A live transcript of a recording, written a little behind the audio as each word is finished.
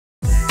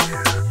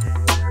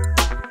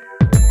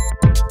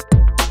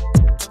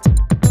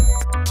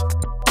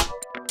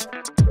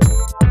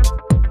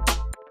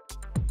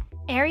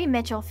Ari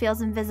Mitchell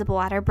feels invisible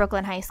at her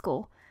Brooklyn high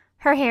school.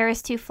 Her hair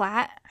is too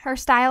flat, her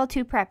style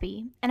too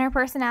preppy, and her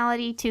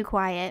personality too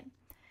quiet.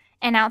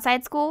 And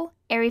outside school,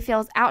 Ari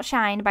feels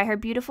outshined by her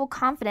beautiful,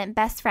 confident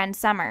best friend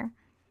Summer.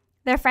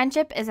 Their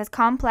friendship is as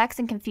complex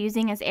and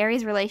confusing as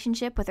Ari's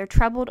relationship with her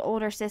troubled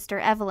older sister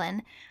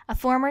Evelyn, a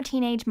former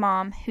teenage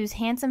mom whose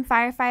handsome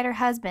firefighter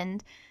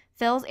husband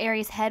fills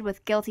Ari's head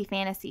with guilty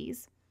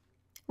fantasies.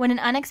 When an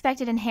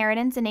unexpected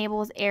inheritance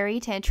enables Ari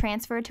to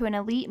transfer to an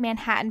elite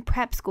Manhattan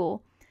prep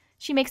school,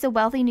 she makes a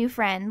wealthy new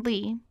friend,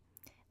 Lee.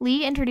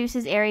 Lee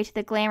introduces Ari to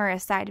the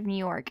glamorous side of New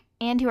York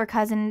and to her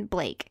cousin,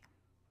 Blake.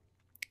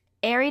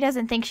 Ari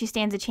doesn't think she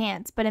stands a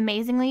chance, but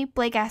amazingly,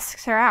 Blake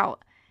asks her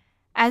out.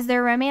 As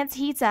their romance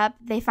heats up,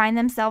 they find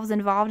themselves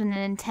involved in an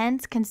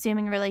intense,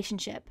 consuming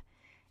relationship.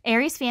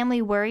 Ari's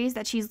family worries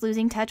that she's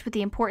losing touch with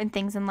the important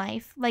things in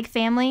life, like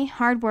family,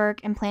 hard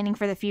work, and planning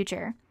for the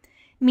future.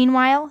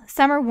 Meanwhile,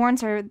 Summer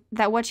warns her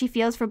that what she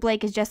feels for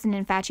Blake is just an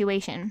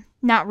infatuation,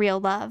 not real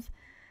love.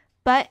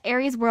 But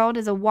Ari's world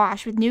is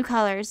awash with new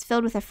colors,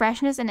 filled with a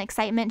freshness and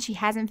excitement she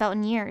hasn't felt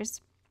in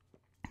years.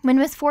 When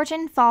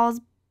misfortune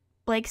falls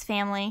Blake's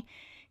family,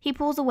 he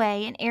pulls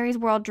away and Ari's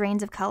world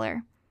drains of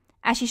color.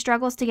 As she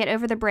struggles to get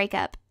over the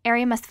breakup,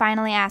 Ari must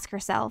finally ask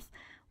herself,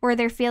 were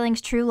their feelings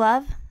true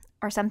love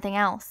or something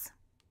else?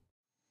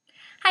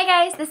 Hi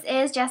guys, this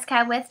is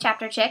Jessica with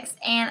Chapter Chicks,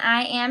 and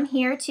I am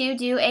here to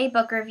do a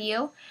book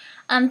review.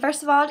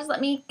 First of all, just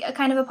let me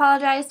kind of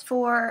apologize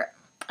for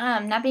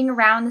not being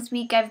around this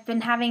week. I've been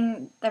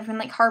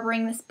like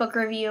harboring this book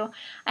review.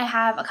 I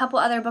have a couple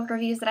other book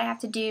reviews that I have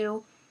to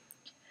do.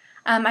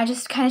 I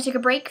just kind of took a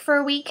break for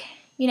a week,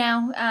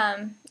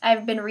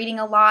 I've been reading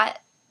a lot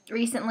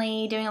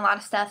recently, doing a lot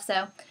of stuff,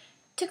 so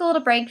took a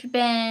little break.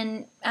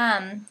 Been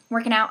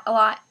working out a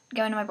lot,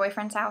 going to my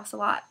boyfriend's house a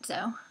lot,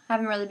 so I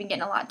haven't really been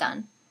getting a lot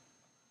done.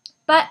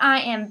 But I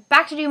am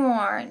back to do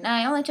more, and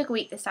I only took a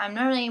week this time.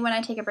 Normally when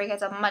I take a break,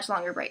 it's a much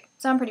longer break,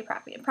 so I'm pretty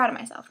proud of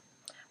myself.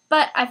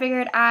 But I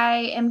figured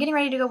I am getting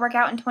ready to go work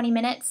out in 20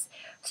 minutes,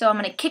 so I'm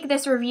going to kick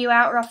this review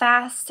out real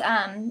fast,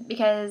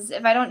 because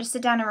if I don't just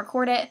sit down and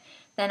record it,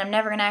 then I'm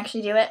never going to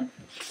actually do it.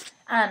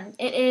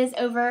 It is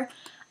over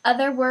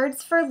Other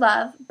Words for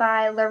Love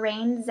by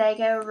Lorraine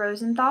Zago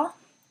Rosenthal.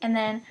 And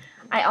then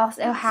I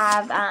also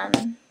have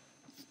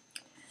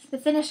the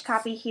finished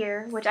copy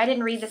here, which I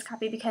didn't read this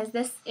copy because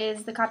this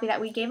is the copy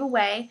that we gave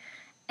away.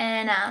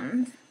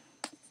 And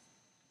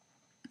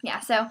yeah,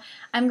 so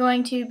I'm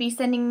going to be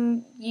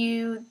sending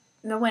you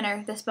the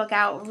winner this book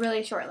out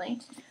really shortly,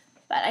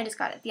 but I just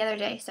got it the other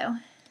day, so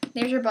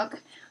there's your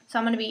book. So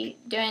I'm going to be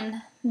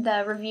doing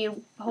the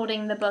review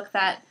holding the book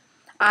that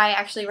I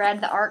actually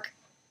read, The Ark,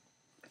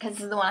 because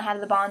this is the one I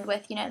had the bond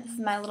with. This is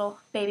my little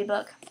baby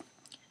book.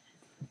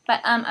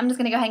 But I'm just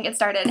going to go ahead and get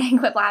started and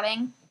quit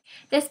blabbing.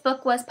 This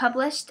book was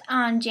published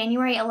on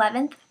January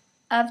 11th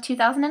of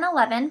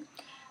 2011.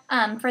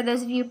 For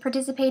those of you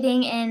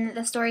participating in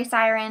the Story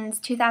Sirens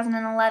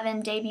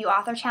 2011 Debut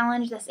Author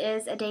Challenge, this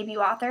is a debut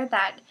author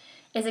that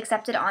is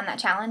accepted on that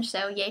challenge,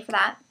 so yay for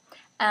that.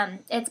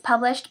 It's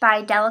published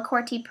by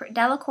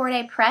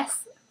Delacorte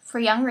Press for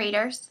young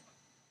readers.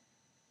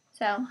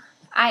 So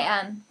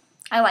I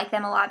like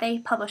them a lot. They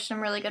publish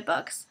some really good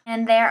books.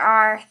 And there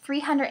are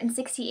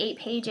 368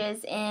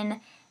 pages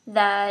in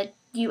the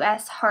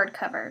U.S.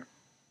 hardcover.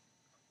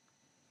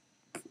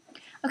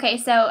 Okay,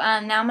 so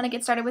now I'm going to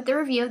get started with the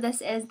review.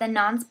 This is the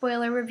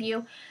non-spoiler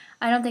review.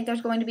 I don't think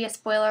there's going to be a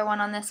spoiler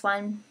one on this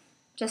one,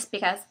 just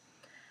because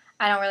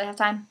I don't really have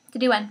time to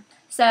do one.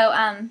 So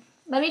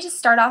let me just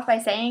start off by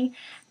saying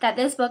that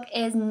this book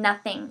is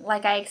nothing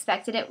like I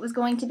expected it was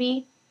going to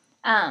be.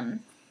 I'm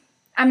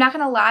not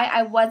going to lie,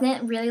 I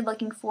wasn't really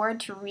looking forward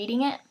to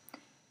reading it.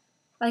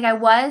 Like, I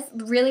was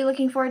really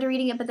looking forward to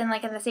reading it, but then,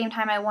 like, at the same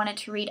time, I wanted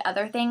to read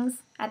other things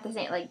at the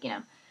same,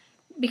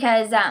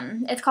 because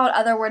it's called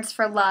Other Words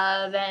for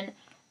Love, and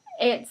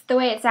it's, the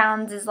way it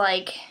sounds is,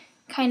 like,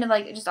 kind of,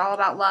 like, just all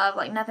about love,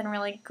 like, nothing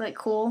really, like,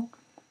 cool.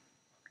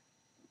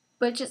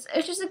 But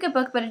it's just a good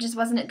book, but it just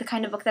wasn't the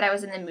kind of book that I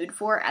was in the mood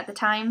for at the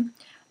time.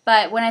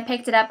 But when I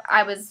picked it up,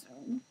 I was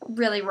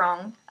really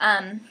wrong.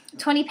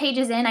 20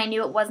 pages in, I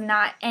knew it was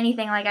not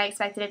anything like I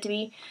expected it to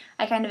be.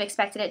 I kind of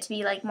expected it to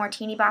be, like, more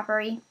teeny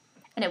boppery,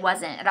 and it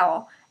wasn't at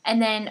all.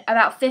 And then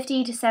about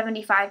 50 to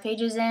 75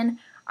 pages in,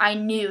 I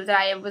knew that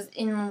I was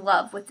in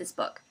love with this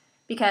book,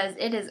 because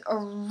it is a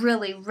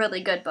really,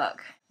 really good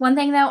book. One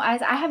thing, though,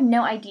 is I have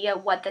no idea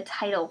what the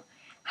title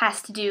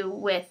has to do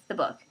with the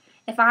book.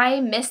 If I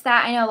missed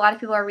that, I know a lot of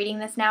people are reading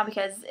this now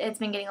because it's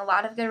been getting a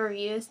lot of good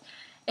reviews.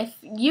 If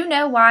you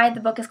know why the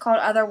book is called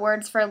Other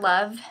Words for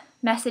Love,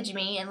 message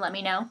me and let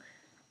me know,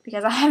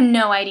 because I have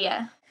no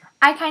idea.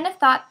 I kind of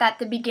thought that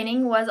the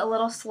beginning was a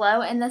little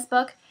slow in this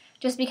book,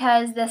 just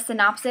because the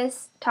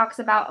synopsis talks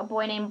about a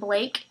boy named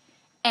Blake,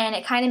 and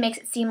it kind of makes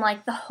it seem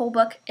like the whole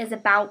book is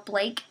about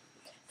Blake.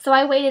 So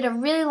I waited a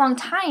really long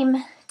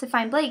time to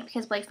find Blake,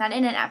 because Blake's not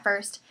in it at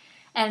first,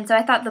 and so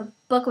I thought the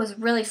book was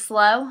really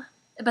slow.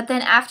 But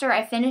then after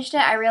I finished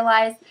it, I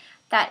realized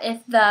that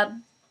if the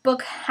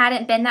book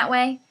hadn't been that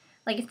way,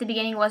 like if the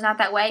beginning was not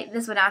that way,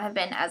 this would not have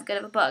been as good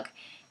of a book.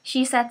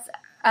 She sets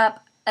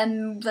up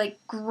a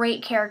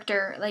great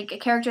character, like a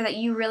character that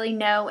you really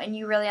know and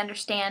you really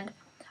understand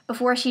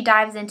before she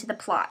dives into the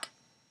plot.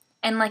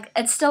 And like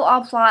it's still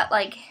all plot,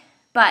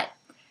 but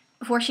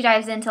before she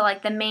dives into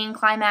like the main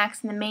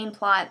climax and the main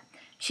plot,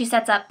 she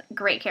sets up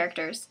great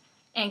characters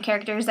and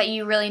characters that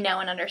you really know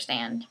and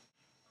understand.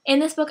 In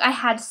this book, I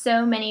had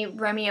so many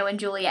Romeo and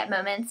Juliet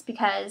moments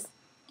because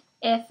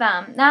if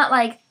not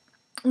like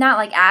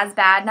as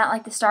bad, not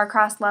like the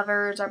star-crossed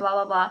lovers or blah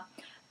blah blah,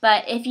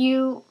 but if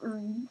you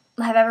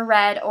have ever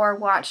read or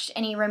watched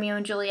any Romeo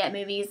and Juliet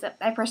movies,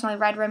 I personally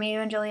read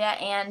Romeo and Juliet,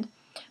 and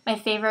my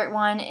favorite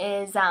one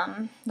is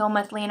the one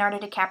with Leonardo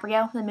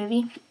DiCaprio, the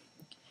movie.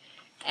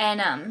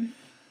 And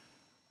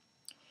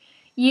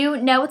you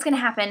know what's gonna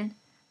happen,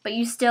 but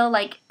you still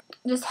like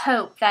just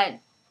hope that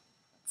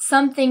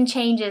something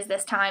changes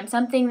this time.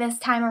 Something this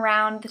time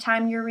around, the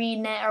time you're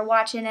reading it or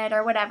watching it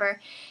or whatever,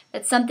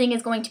 that something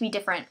is going to be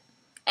different.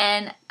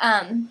 And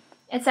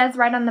it says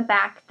right on the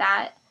back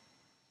that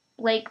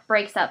Blake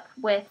breaks up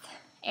with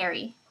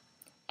Aerie.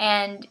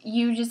 And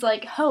you just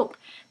like hope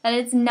that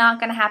it's not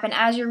going to happen.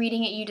 As you're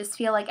reading it, you just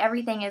feel like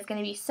everything is going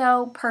to be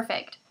so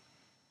perfect.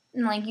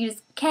 And like you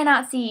just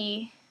cannot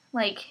see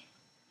like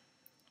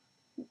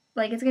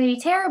it's going to be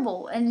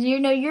terrible. And you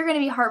know you're going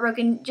to be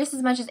heartbroken just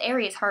as much as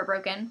Aerie is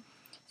heartbroken.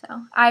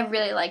 So I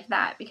really liked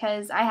that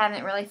because I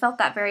haven't really felt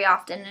that very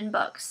often in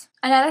books.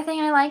 Another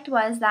thing I liked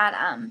was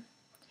that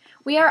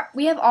we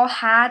have all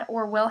had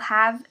or will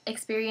have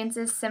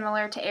experiences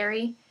similar to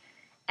Aerie.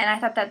 And I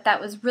thought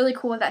that was really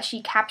cool that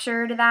she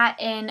captured that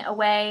in a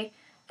way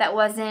that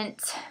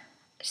wasn't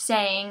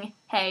saying,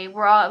 hey,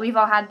 we've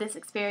all had this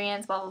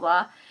experience, blah, blah,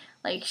 blah.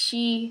 Like,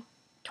 she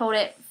told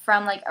it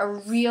from, like, a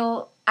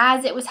real,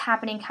 as it was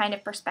happening kind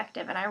of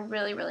perspective, and I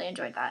really, really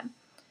enjoyed that.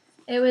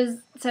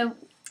 So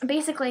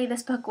basically,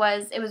 this book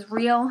was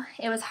real,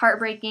 it was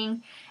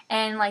heartbreaking,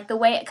 and, like, the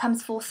way it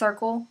comes full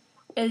circle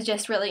is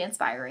just really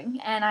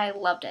inspiring, and I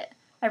loved it.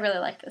 I really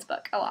liked this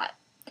book a lot.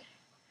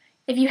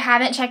 If you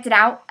haven't checked it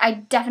out, I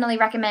definitely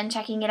recommend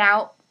checking it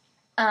out.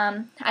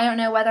 I don't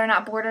know whether or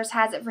not Borders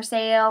has it for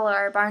sale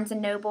or Barnes &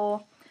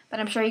 Noble, but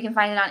I'm sure you can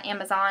find it on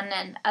Amazon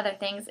and other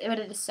things. But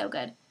it is so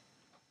good.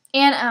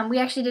 And we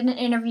actually did an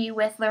interview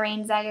with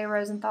Lorraine Zago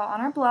Rosenthal on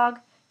our blog,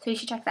 so you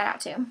should check that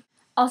out too.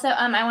 Also,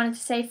 I wanted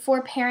to say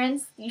for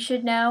parents, you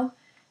should know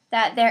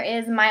that there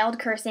is mild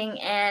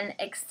cursing and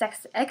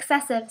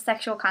excessive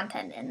sexual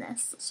content in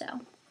this,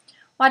 so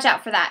watch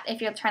out for that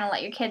if you're trying to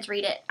let your kids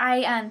read it.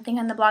 I think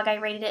on the blog I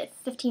rated it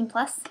 15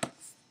 plus.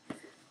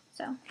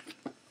 So,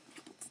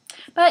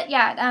 but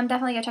yeah,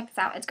 definitely go check this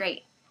out. It's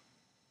great.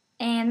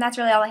 And that's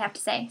really all I have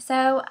to say.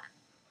 So,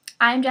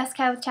 I'm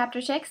Jessica with Chapter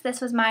 6.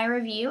 This was my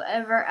review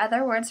over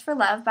Other Words for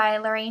Love by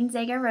Lorraine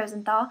Zago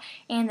Rosenthal,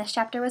 and this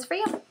chapter was for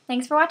you.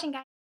 Thanks for watching, guys.